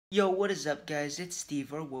Yo, what is up, guys? It's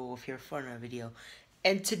Steve or Wolf here for another video.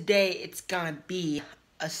 And today it's gonna be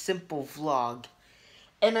a simple vlog.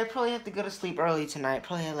 And I probably have to go to sleep early tonight,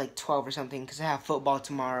 probably at like 12 or something, because I have football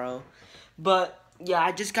tomorrow. But yeah,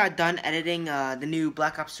 I just got done editing the new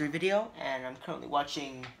Black Ops 3 video, and I'm currently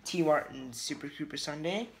watching T. Martin's Super Creeper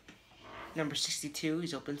Sunday. Number 62,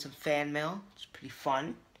 he's opened some fan mail. It's pretty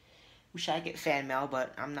fun. Wish I get fan mail,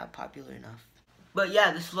 but I'm not popular enough. But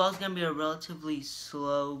yeah, this vlog's gonna be a relatively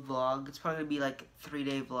slow vlog. It's probably gonna be like a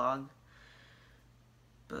 3-day vlog.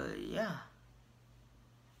 But yeah.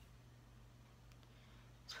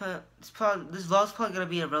 This vlog's probably gonna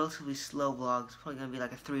be a relatively slow vlog. It's probably gonna be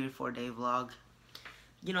like a 3 or 4 day vlog.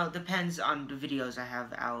 You know, it depends on the videos I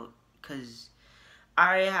have out. Cause I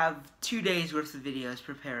already have 2 days worth of videos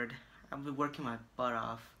prepared. I've been working my butt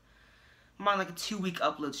off. I'm on like a 2-week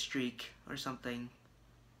upload streak or something.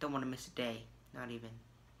 Don't wanna miss a day. Not even.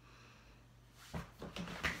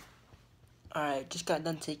 Alright, just got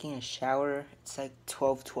done taking a shower. It's like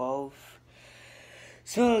 12:12.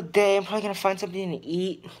 So today I'm probably gonna find something to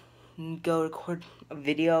eat and go record a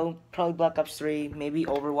video. Probably Black Ops 3, maybe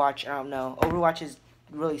Overwatch, I don't know. Overwatch is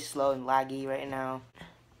really slow and laggy right now.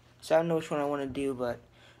 So I don't know which one I want to do, but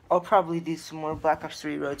I'll probably do some more Black Ops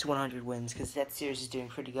 3 Road to 100 wins, because that series is doing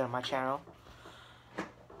pretty good on my channel.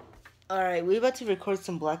 Alright, we're about to record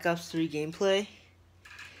some Black Ops 3 gameplay.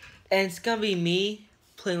 And it's gonna be me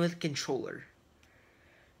playing with a controller.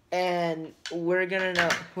 And we're gonna know,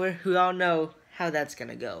 we all know how that's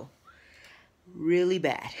gonna go. Really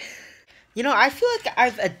bad. You know, I feel like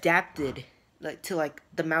I've adapted to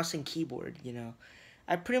the mouse and keyboard, you know.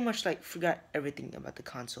 I pretty much forgot everything about the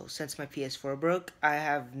console. Since my PS4 broke, I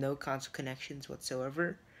have no console connections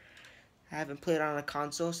whatsoever. I haven't played on a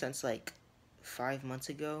console since 5 months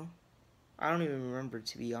ago. I don't even remember,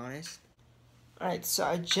 to be honest. Alright, so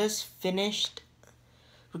I just finished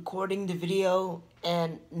recording the video,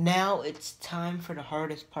 and now it's time for the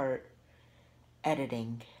hardest part,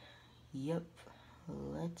 editing. Yep,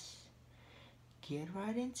 let's get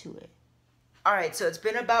right into it. Alright, so it's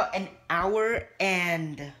been about an hour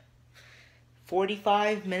and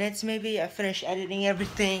 45 minutes maybe. I finished editing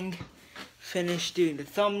everything, finished doing the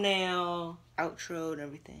thumbnail, outro, and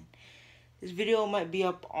everything. This video might be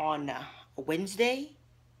up on a Wednesday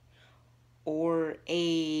or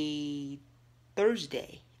a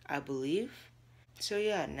Thursday, I believe. So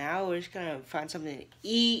yeah, now we're just gonna find something to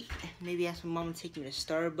eat. Maybe ask my mom to take me to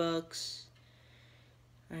Starbucks.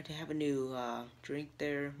 To have a new drink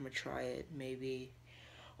there. I'm gonna try it, maybe.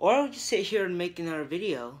 Or I'll just sit here and make another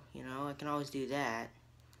video. You know, I can always do that.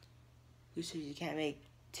 Who says you can't make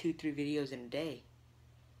 2-3 videos in a day?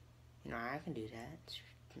 You know, I can do that. It's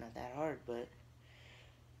not that hard, but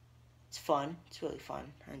it's fun. It's really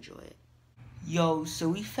fun. I enjoy it. Yo, so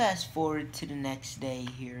we fast forward to the next day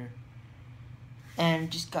here. And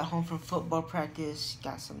just got home from football practice.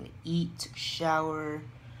 Got something to eat, took a shower.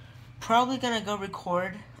 Probably gonna go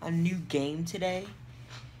record a new game today.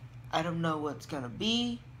 I don't know what it's gonna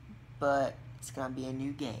be, but it's gonna be a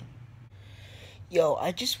new game. Yo,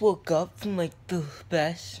 I just woke up from the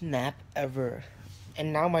best nap ever.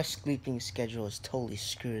 And now my sleeping schedule is totally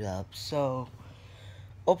screwed up. So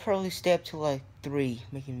I'll probably stay up till 3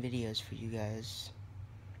 making videos for you guys.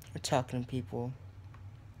 Or talking to people.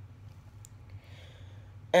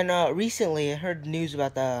 And recently I heard news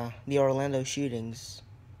about the Orlando shootings.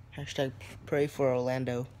 Hashtag pray for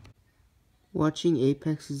Orlando. Watching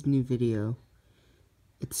Apex's new video.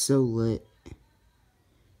 It's so lit.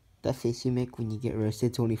 That face you make when you get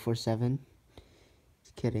roasted 24/7.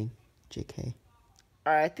 Just kidding. JK.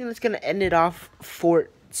 Alright, I think that's gonna end it off for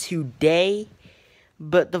today.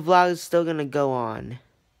 But the vlog is still gonna go on.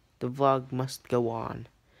 The vlog must go on.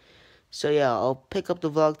 So yeah, I'll pick up the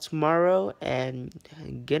vlog tomorrow, and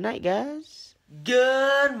good night, guys.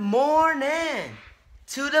 Good morning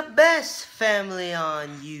to the best family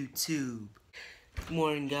on YouTube. Good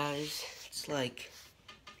morning, guys. It's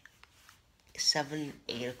 7,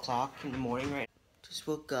 8 o'clock in the morning right now. Just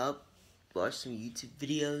woke up, watched some YouTube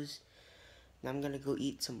videos. Now I'm gonna go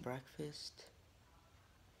eat some breakfast.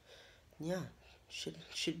 Yeah,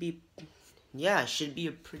 should be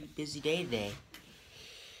a pretty busy day today.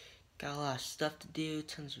 Got a lot of stuff to do,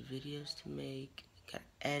 tons of videos to make, gotta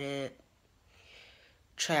edit,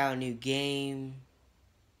 try out a new game,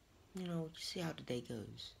 you know, just see how the day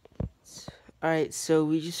goes. Alright, so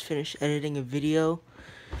we just finished editing a video.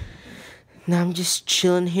 Now I'm just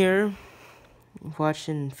chilling here,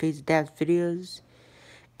 watching Fade's dad's videos,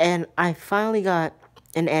 and I finally got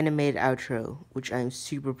an animated outro, which I'm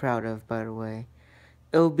super proud of, by the way.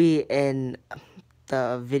 It'll be in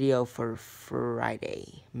the video for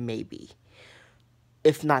Friday, maybe.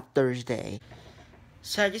 if not Thursday.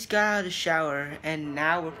 So I just got out of the shower, and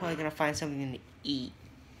now we're probably gonna find something to eat.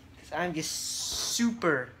 Cause I'm just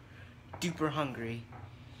super duper hungry.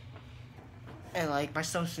 And like, my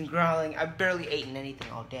stomach's been growling. I've barely eaten anything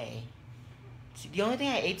all day. See, the only thing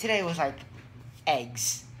I ate today was like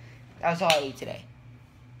eggs. That was all I ate today.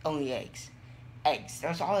 Only eggs. Eggs. That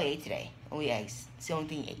was all I ate today. Only eggs. It's the only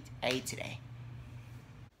thing I ate today.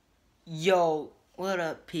 Yo, what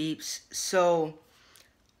up, peeps? So,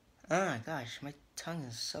 oh my gosh, my tongue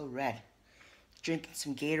is so red. Drinking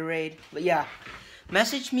some Gatorade. But yeah,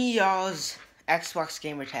 message me y'all's Xbox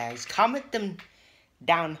gamer tags. Comment them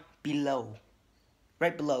down below.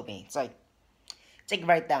 Right below me. It's like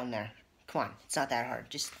right down there. Come on, it's not that hard.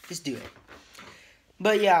 Just do it.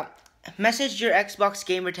 But yeah, message your Xbox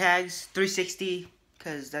gamer tags 360,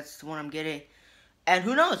 because that's the one I'm getting. And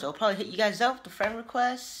who knows, I'll probably hit you guys up with the friend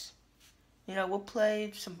requests. You know, we'll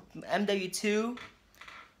play some MW2.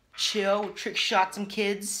 Chill, trick shot some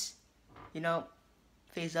kids. You know,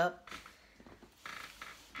 phase up.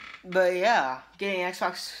 But yeah, getting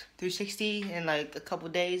Xbox 360 in like a couple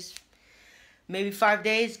days. Maybe 5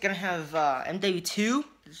 days. Gonna have MW2,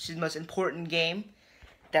 which is the most important game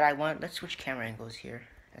that I want. Let's switch camera angles here.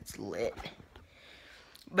 That's lit.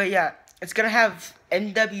 But yeah, it's gonna have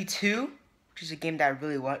MW2, which is a game that I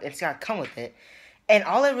really want. It's gonna come with it. And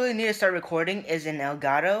all I really need to start recording is an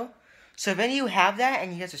Elgato. So if any of you have that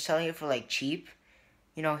and you guys are selling it for like cheap,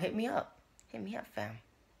 you know, hit me up. Hit me up, fam.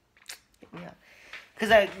 Hit me up. Because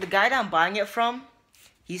like, the guy that I'm buying it from,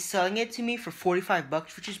 he's selling it to me for 45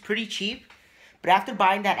 bucks, which is pretty cheap. But after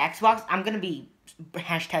buying that Xbox, I'm going to be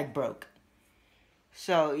 #broke.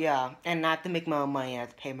 So, yeah. And not to make my own money, I have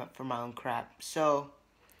to pay for my own crap. So,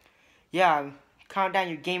 yeah. Count down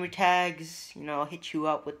your gamer tags. You know, I'll hit you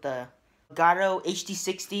up with the Elgato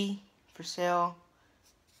HD60 for sale.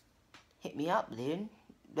 Hit me up, dude.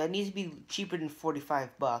 That needs to be cheaper than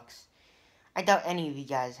 45 bucks. I doubt any of you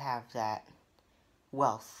guys have that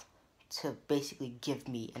wealth to basically give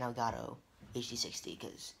me an Elgato HD60,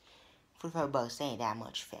 because 45 bucks ain't that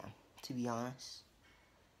much, fam, to be honest.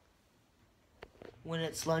 When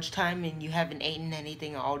it's lunchtime and you haven't eaten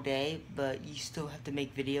anything all day, but you still have to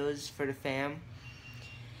make videos for the fam.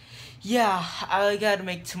 Yeah, I gotta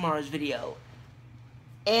make tomorrow's video.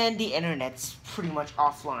 And the internet's pretty much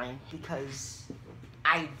offline, because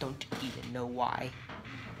I don't even know why.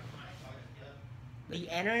 The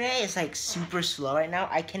internet is like super slow right now.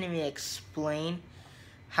 I can't even explain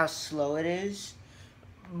how slow it is.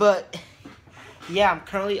 But yeah, I'm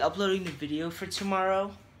currently uploading the video for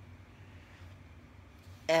tomorrow.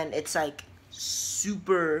 And it's like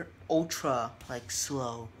super ultra like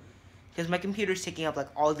slow. Because my computer's taking up like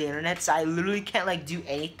all the internet, so I literally can't like do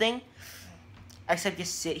anything except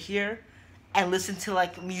just sit here and listen to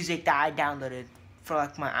like music that I downloaded for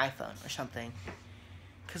like my iPhone or something.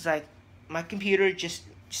 Cause like my computer just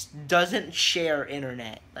doesn't share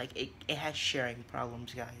internet. Like it has sharing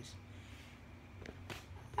problems, guys.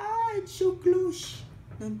 Ah, it's so close.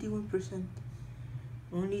 91%.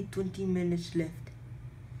 Only 20 minutes left.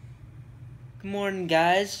 Good morning,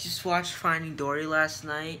 guys. Just watched Finding Dory last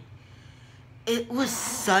night. It was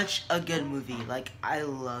such a good movie. Like, I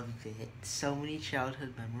loved it. So many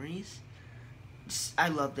childhood memories. I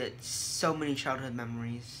loved it. So many childhood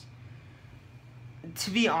memories.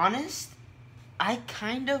 To be honest, I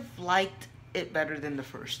kind of liked it better than the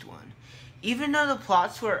first one. Even though the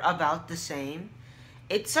plots were about the same,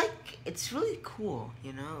 it's like, it's really cool,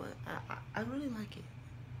 you know? I really like it.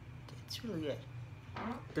 It's really good.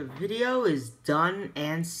 The video is done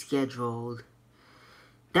and scheduled.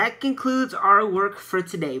 That concludes our work for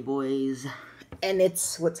today, boys. And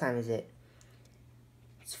it's, what time is it?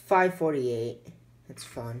 It's 5:48. It's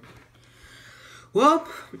fun. Well,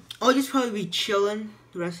 I'll just probably be chilling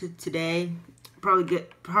the rest of today. Probably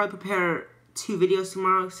prepare 2 videos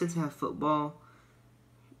tomorrow since I have football.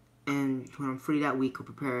 And when I'm free that week, I'll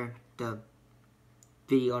prepare the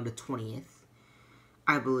video on the 20th,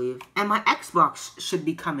 I believe. And my Xbox should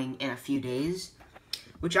be coming in a few days,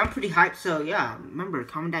 which I'm pretty hyped. So yeah, remember,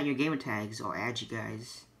 comment down your gamer tags. I'll add you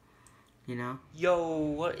guys. You know? Yo,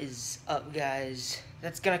 what is up, guys?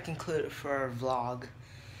 That's gonna conclude it for our vlog.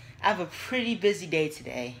 I have a pretty busy day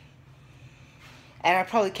today, and I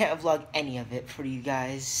probably can't vlog any of it for you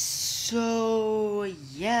guys. So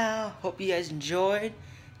yeah, hope you guys enjoyed.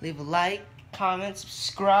 Leave a like, comment,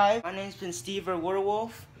 subscribe. My name's been Steve or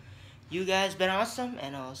Werewolf. You guys been awesome,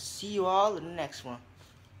 and I'll see you all in the next one.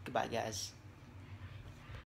 Goodbye, guys.